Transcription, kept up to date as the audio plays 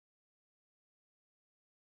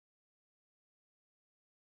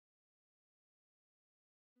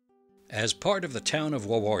As part of the town of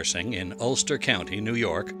Wawarsing in Ulster County, New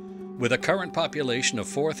York, with a current population of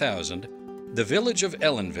 4,000, the village of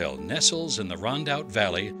Ellenville nestles in the Rondout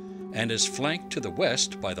Valley and is flanked to the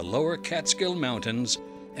west by the lower Catskill Mountains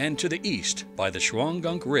and to the east by the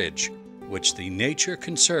Shawangunk Ridge, which the Nature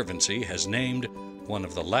Conservancy has named one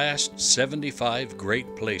of the last 75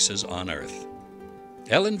 great places on Earth.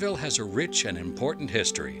 Ellenville has a rich and important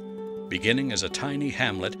history, beginning as a tiny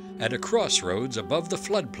hamlet at a crossroads above the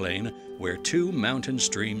floodplain where two mountain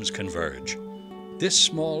streams converge. This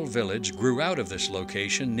small village grew out of this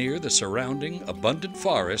location near the surrounding abundant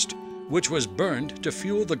forest, which was burned to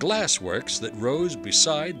fuel the glassworks that rose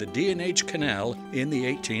beside the D&H Canal in the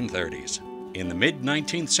 1830s. In the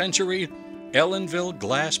mid-19th century, Ellenville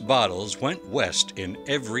glass bottles went west in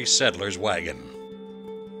every settler's wagon.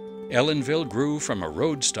 Ellenville grew from a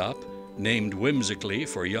road stop, named whimsically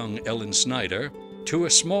for young Ellen Snyder, to a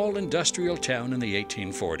small industrial town in the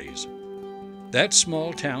 1840s. That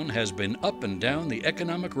small town has been up and down the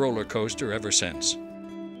economic roller coaster ever since.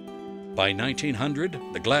 By 1900,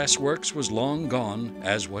 the glassworks was long gone,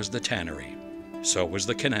 as was the tannery. So was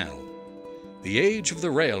the canal. The age of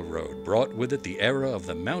the railroad brought with it the era of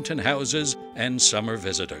the mountain houses and summer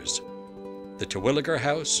visitors. The Terwilliger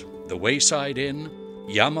House, the Wayside Inn,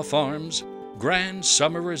 Yama Farms, grand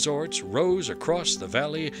summer resorts rose across the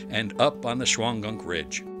valley and up on the Shawangunk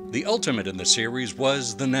Ridge. The ultimate in the series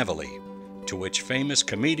was the Nevele, to which famous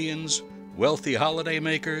comedians, wealthy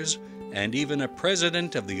holidaymakers, and even a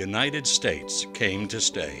President of the United States came to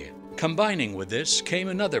stay. Combining with this came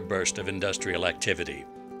another burst of industrial activity,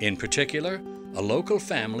 in particular, a local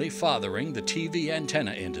family fathering the TV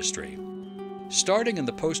antenna industry. Starting in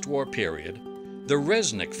the post-war period, the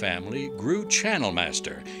Resnick family grew Channel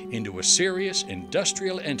Master into a serious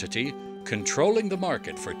industrial entity controlling the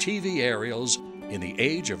market for TV aerials in the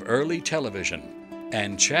age of early television,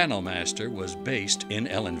 and Channel Master was based in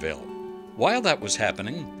Ellenville. While that was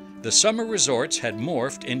happening, the summer resorts had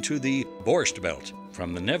morphed into the Borscht Belt.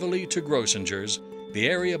 From the Nevele to Grossinger's, the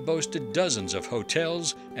area boasted dozens of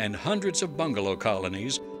hotels and hundreds of bungalow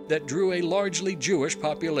colonies that drew a largely Jewish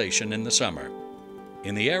population in the summer.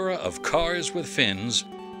 In the era of cars with fins,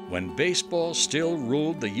 when baseball still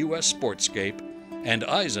ruled the U.S. sportscape and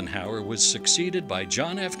Eisenhower was succeeded by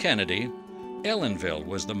John F. Kennedy, Ellenville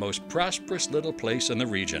was the most prosperous little place in the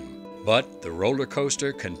region. But the roller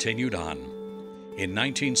coaster continued on. In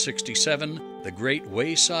 1967, the great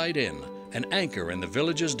Wayside Inn, an anchor in the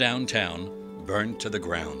village's downtown, burned to the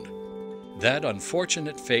ground. That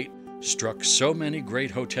unfortunate fate struck so many great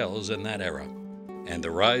hotels in that era, and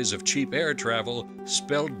the rise of cheap air travel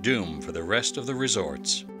spelled doom for the rest of the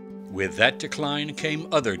resorts. With that decline came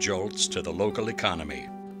other jolts to the local economy.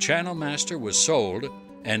 Channel Master was sold,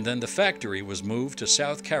 and then the factory was moved to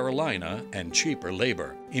South Carolina and cheaper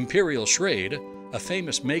labor. Imperial Schrade, a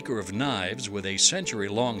famous maker of knives with a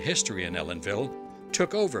century-long history in Ellenville,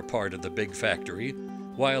 took over part of the big factory,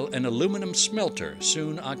 while an aluminum smelter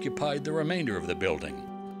soon occupied the remainder of the building.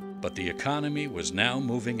 But the economy was now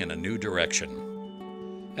moving in a new direction.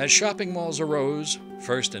 As shopping malls arose,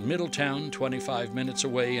 first in Middletown, 25 minutes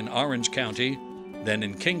away in Orange County, then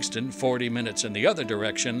in Kingston, 40 minutes in the other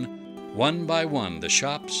direction, one by one the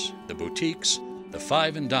shops, the boutiques, the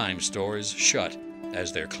five and dime stores shut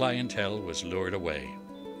as their clientele was lured away.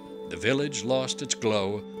 The village lost its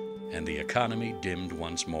glow, and the economy dimmed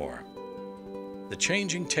once more. The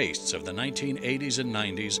changing tastes of the 1980s and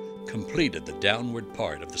 90s completed the downward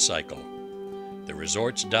part of the cycle. The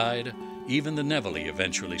resorts died, even the Nevele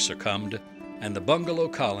eventually succumbed, and the bungalow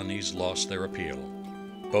colonies lost their appeal.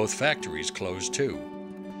 Both factories closed too.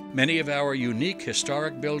 Many of our unique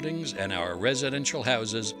historic buildings and our residential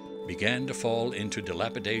houses began to fall into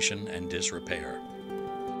dilapidation and disrepair.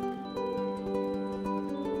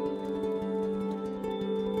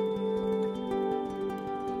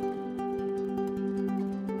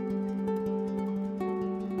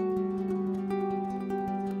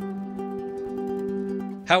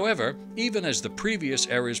 However, even as the previous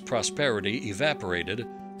era's prosperity evaporated,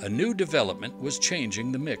 a new development was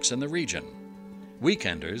changing the mix in the region.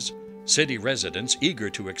 Weekenders, city residents eager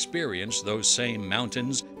to experience those same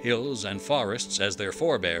mountains, hills, and forests as their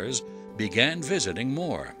forebears, began visiting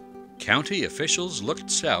more. County officials looked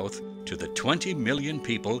south to the 20 million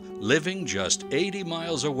people living just 80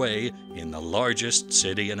 miles away in the largest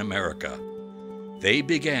city in America. They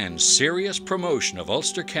began serious promotion of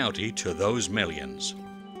Ulster County to those millions.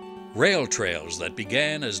 Rail trails that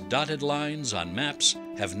began as dotted lines on maps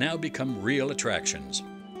have now become real attractions.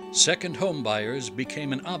 Second home buyers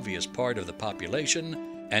became an obvious part of the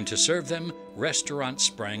population, and to serve them, restaurants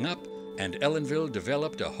sprang up, and Ellenville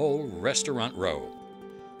developed a whole restaurant row.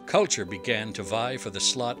 culture began to vie for the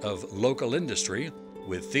slot of local industry,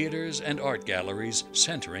 with theaters and art galleries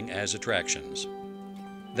centering as attractions.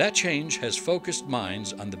 That change has focused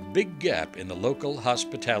minds on the big gap in the local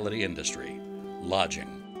hospitality industry: lodging.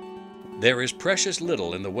 There is precious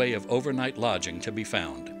little in the way of overnight lodging to be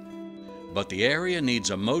found. But the area needs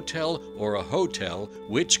a motel or a hotel,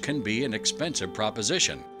 which can be an expensive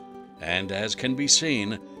proposition. And as can be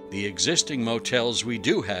seen, the existing motels we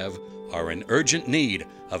do have are in urgent need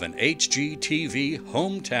of an HGTV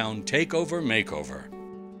hometown takeover makeover.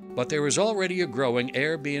 But there is already a growing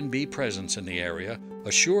Airbnb presence in the area,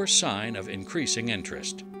 a sure sign of increasing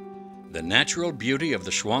interest. The natural beauty of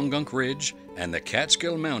the Shawangunk Ridge and the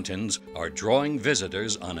Catskill Mountains are drawing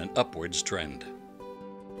visitors on an upwards trend.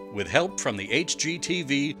 With help from the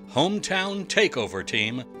HGTV Hometown Takeover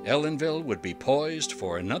team, Ellenville would be poised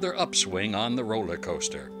for another upswing on the roller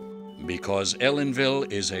coaster. Because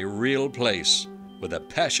Ellenville is a real place with a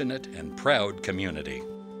passionate and proud community.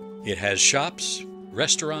 It has shops,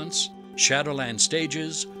 restaurants, Shadowland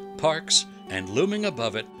stages, parks, and looming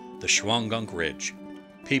above it, the Shawangunk Ridge.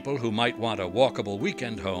 People who might want a walkable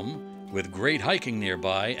weekend home, with great hiking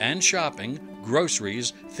nearby and shopping,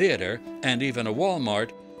 groceries, theater, and even a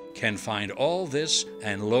Walmart, can find all this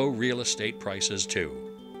and low real estate prices too.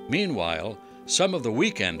 Meanwhile, some of the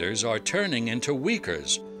weekenders are turning into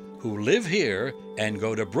weekers who live here and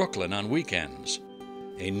go to Brooklyn on weekends.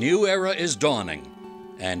 A new era is dawning,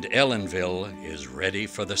 and Ellenville is ready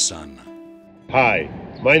for the sun. Hi,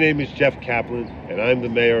 my name is Jeff Kaplan, and I'm the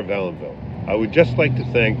mayor of Ellenville. I would just like to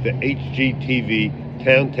thank the HGTV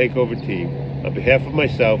Town Takeover team on behalf of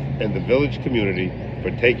myself and the village community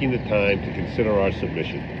for taking the time to consider our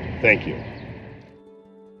submission. Thank you.